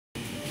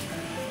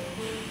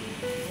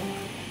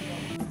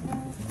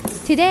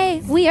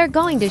Today, we are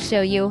going to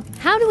show you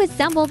how to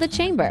assemble the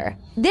chamber.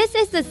 This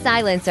is the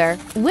silencer,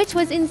 which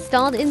was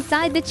installed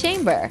inside the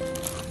chamber.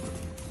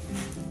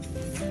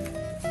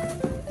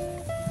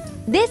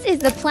 This is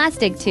the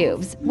plastic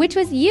tubes, which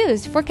was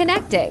used for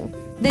connecting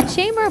the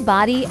chamber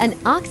body and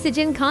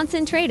oxygen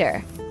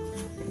concentrator.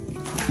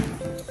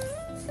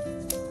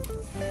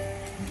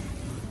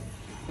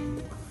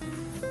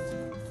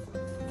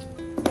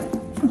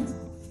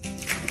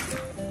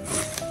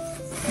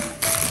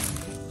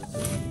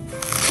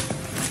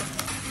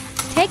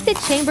 Take the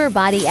chamber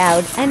body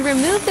out and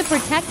remove the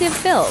protective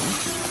film.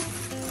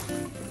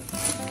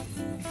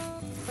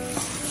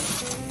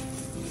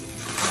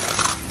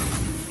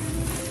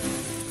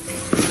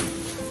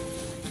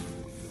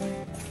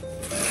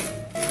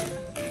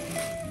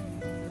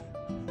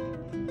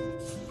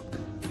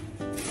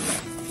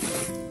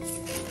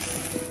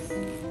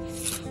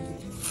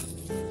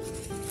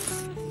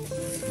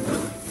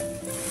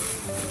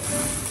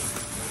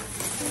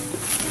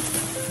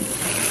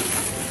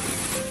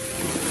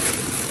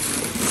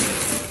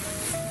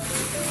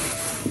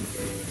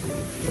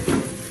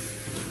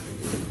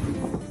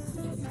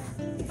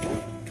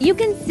 You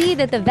can see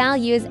that the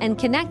values and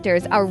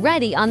connectors are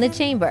ready on the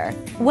chamber.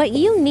 What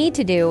you need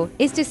to do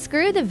is to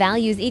screw the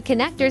values E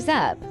connectors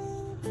up.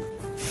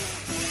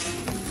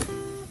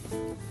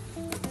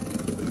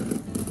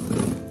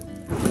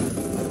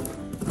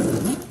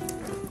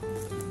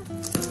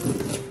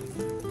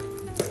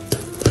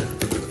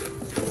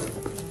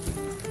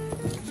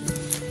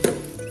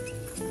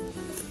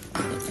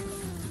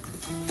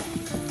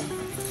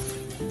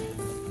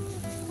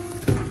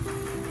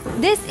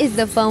 This is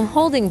the foam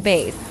holding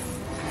base.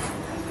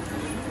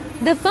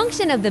 The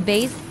function of the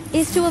base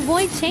is to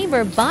avoid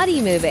chamber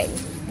body moving.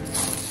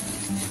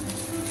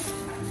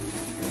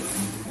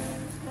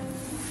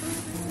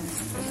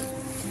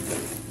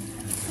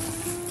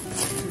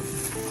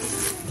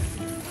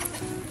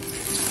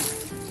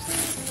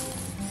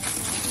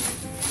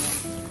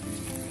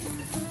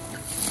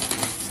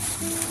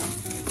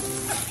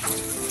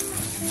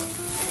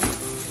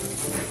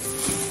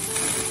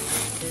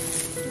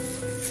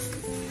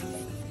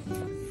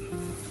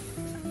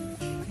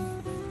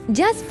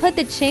 Just put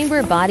the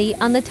chamber body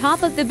on the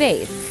top of the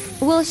base.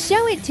 We'll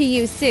show it to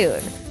you soon.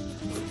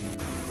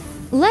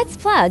 Let's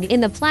plug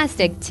in the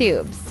plastic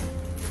tubes.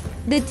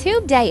 The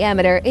tube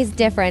diameter is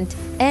different,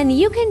 and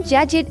you can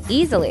judge it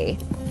easily.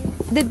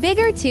 The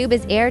bigger tube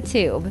is air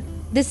tube.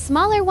 The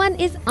smaller one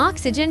is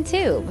oxygen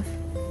tube.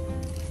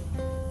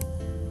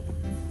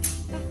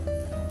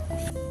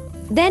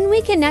 Then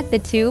we connect the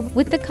tube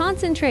with the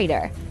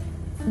concentrator.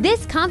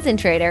 This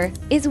concentrator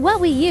is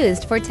what we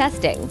used for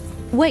testing.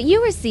 What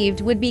you received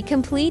would be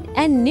complete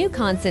and new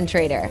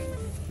concentrator.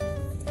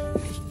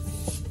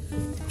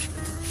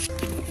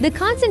 The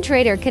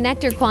concentrator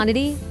connector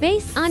quantity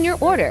based on your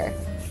order.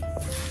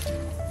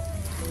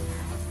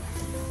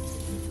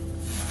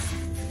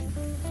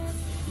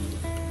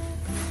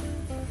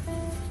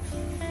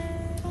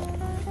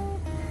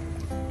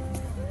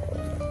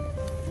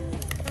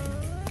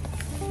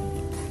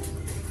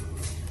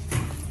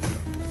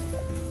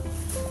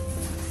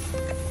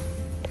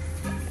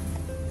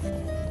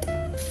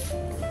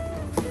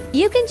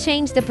 You can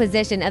change the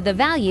position of the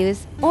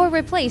values or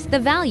replace the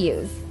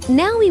values.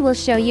 Now we will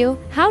show you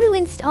how to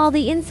install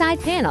the inside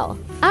panel.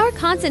 Our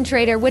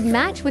concentrator would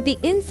match with the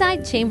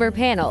inside chamber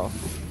panel.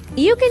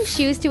 You can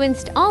choose to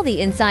install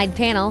the inside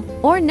panel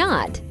or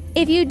not.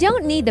 If you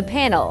don't need the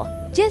panel,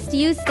 just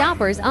use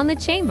stoppers on the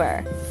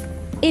chamber.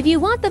 If you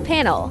want the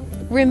panel,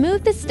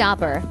 remove the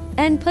stopper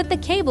and put the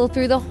cable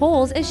through the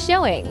holes as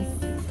showing.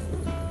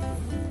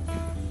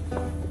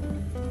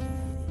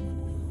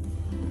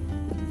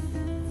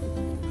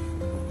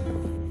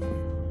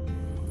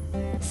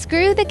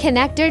 Screw the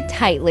connector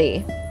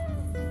tightly.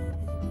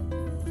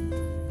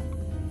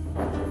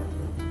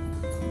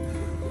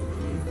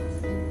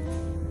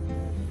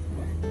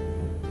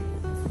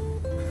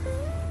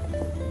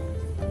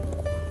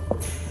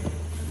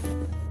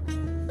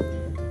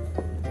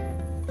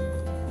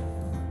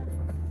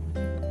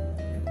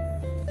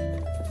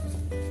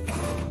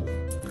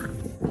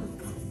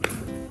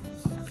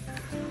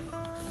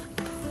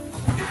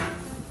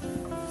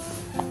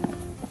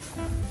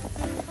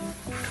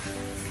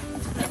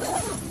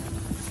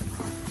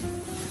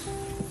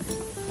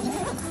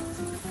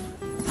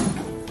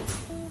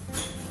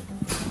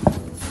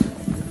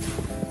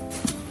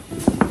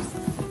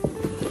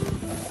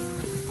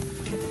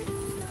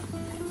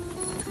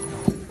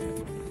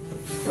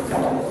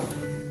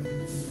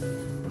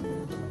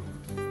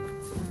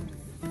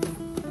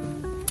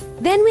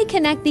 Then we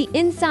connect the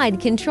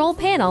inside control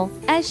panel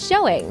as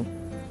showing.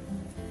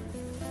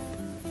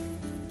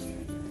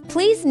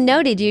 Please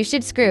note you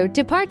should screw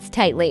to parts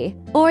tightly,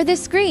 or the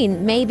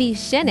screen may be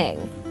shinning.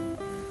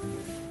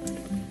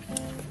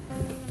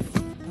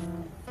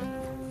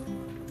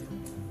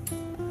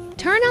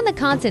 Turn on the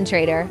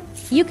concentrator.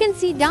 You can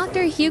see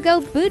Dr.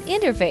 Hugo boot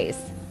interface.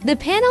 The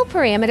panel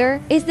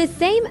parameter is the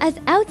same as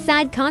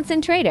outside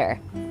concentrator.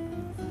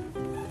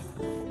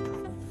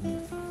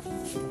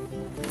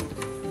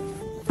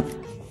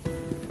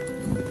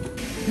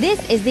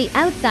 This is the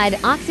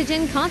outside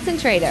oxygen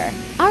concentrator.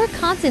 Our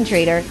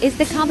concentrator is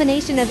the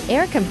combination of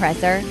air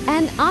compressor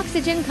and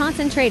oxygen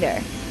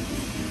concentrator.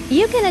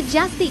 You can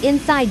adjust the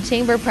inside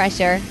chamber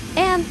pressure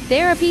and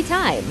therapy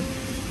time.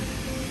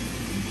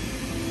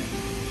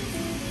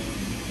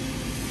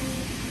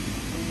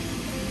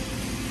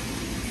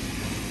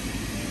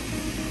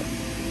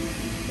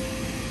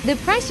 The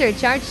pressure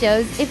chart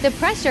shows if the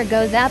pressure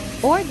goes up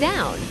or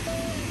down.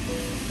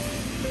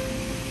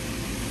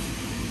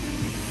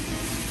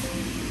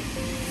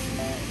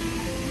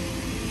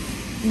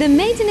 The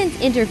maintenance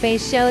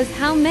interface shows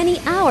how many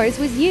hours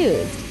was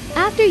used.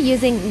 After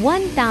using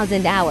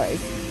 1,000 hours,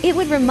 it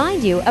would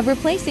remind you of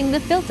replacing the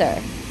filter.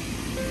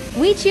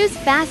 We choose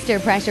faster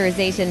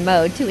pressurization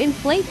mode to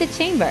inflate the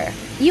chamber.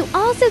 You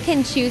also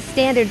can choose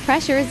standard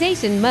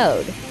pressurization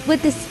mode,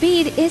 but the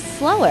speed is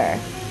slower.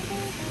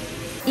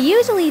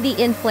 Usually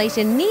the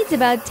inflation needs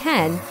about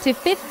 10 to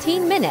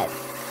 15 minutes.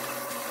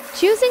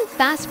 Choosing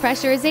fast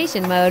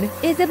pressurization mode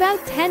is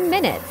about 10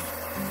 minutes.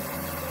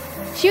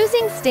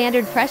 Choosing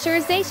standard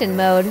pressurization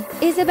mode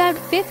is about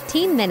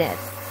 15 minutes.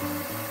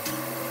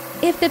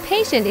 If the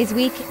patient is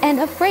weak and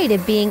afraid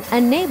of being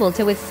unable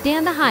to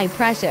withstand the high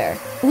pressure,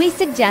 we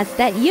suggest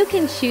that you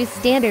can choose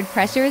standard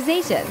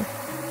pressurization.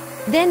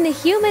 Then the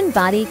human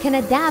body can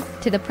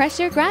adapt to the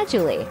pressure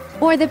gradually,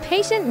 or the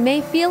patient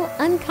may feel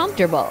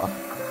uncomfortable.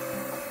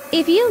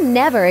 If you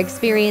never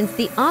experienced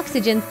the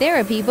oxygen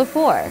therapy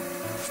before,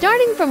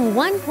 starting from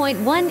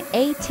 1.1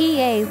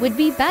 ATA would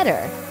be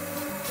better.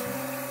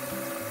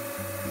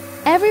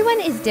 Everyone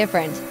is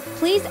different.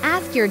 Please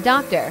ask your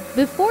doctor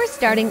before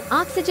starting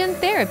oxygen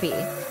therapy.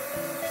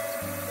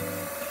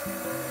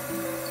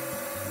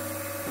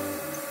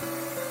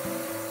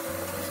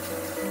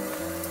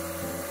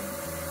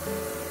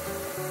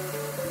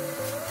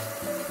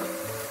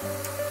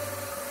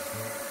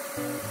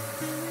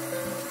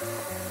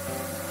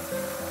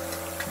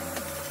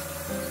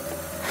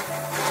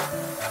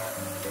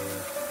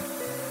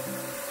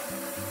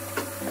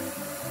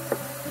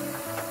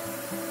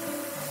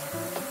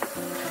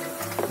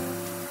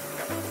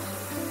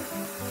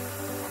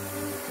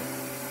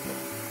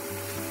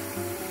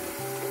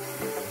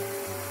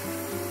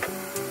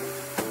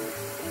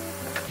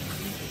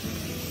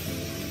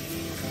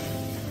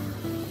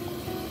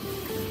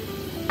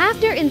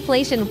 After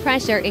inflation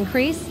pressure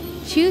increase,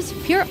 choose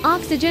pure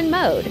oxygen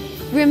mode.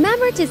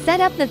 Remember to set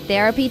up the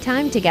therapy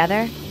time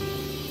together.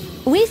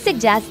 We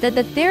suggest that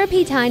the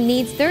therapy time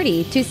needs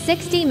 30 to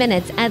 60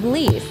 minutes at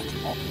least.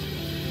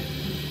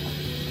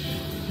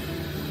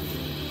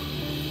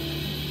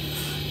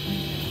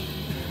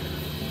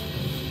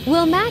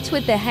 We'll match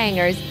with the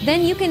hangers,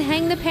 then you can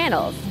hang the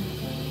panels.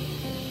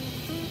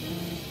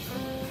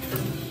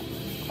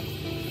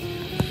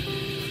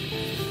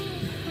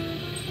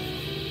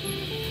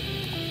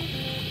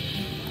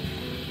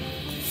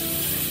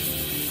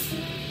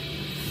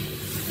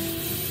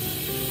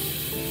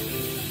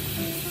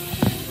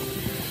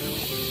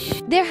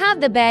 There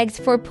have the bags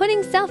for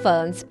putting cell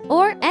phones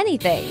or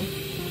anything.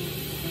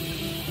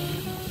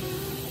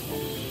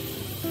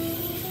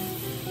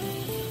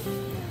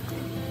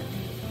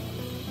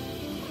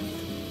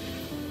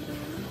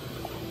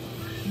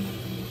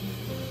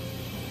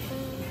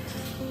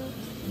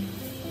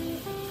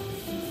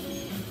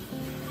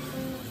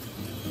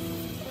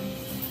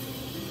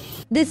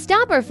 The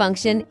stopper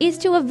function is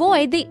to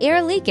avoid the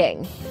air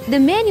leaking. The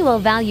manual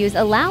values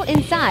allow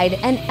inside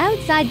and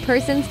outside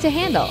persons to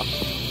handle.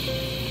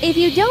 If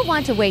you don't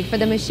want to wait for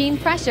the machine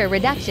pressure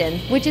reduction,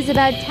 which is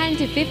about 10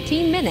 to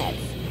 15 minutes,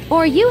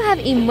 or you have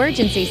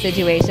emergency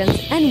situations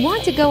and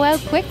want to go out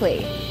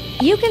quickly,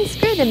 you can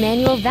screw the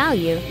manual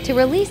value to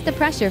release the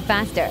pressure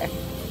faster.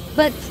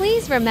 But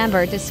please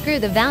remember to screw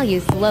the value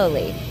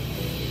slowly.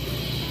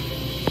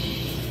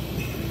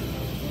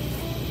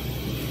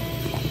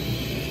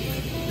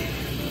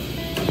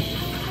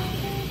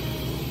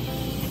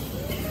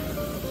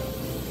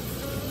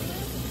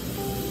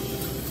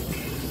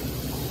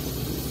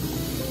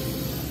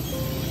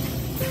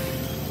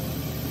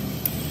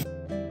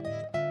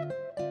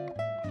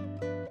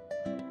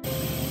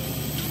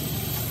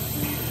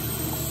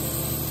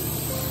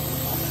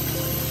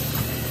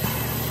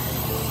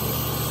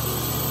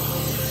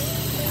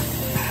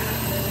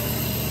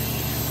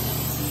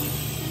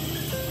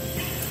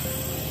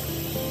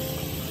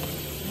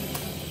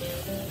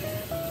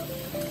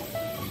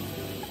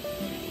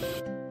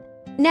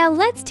 Now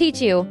let's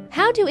teach you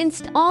how to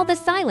install the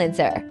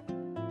silencer.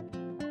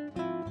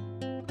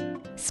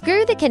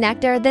 Screw the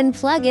connector, then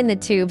plug in the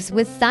tubes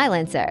with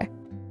silencer.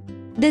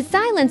 The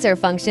silencer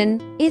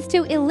function is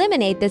to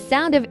eliminate the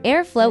sound of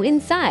airflow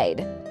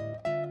inside.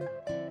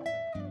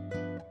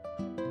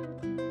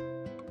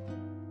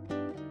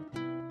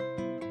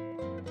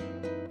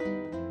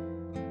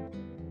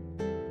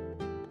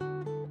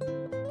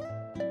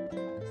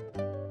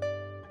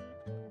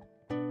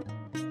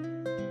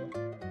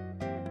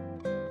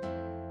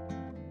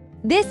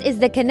 This is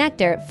the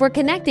connector for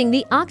connecting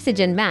the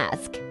oxygen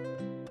mask.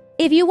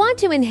 If you want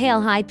to inhale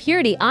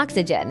high-purity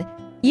oxygen,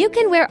 you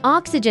can wear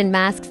oxygen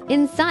masks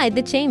inside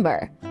the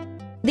chamber.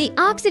 The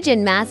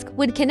oxygen mask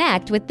would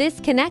connect with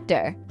this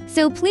connector,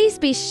 so please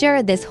be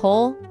sure this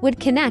hole would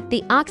connect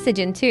the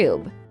oxygen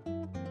tube.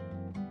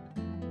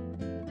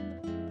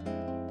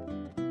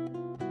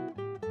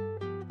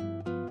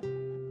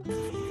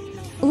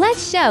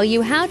 Let's show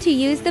you how to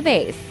use the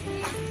base.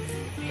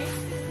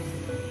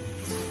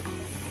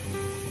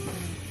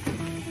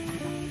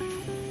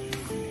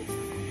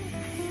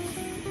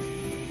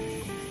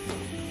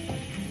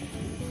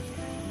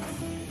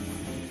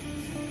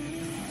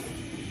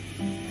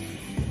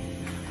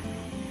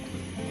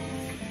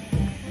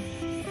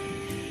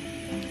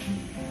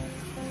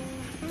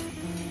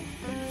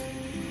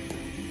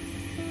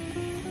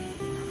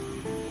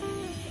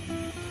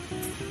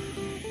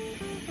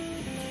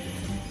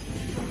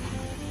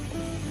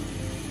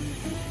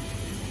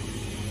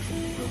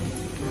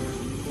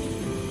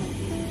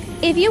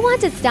 If you want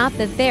to stop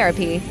the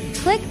therapy,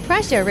 click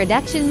pressure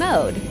reduction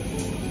mode.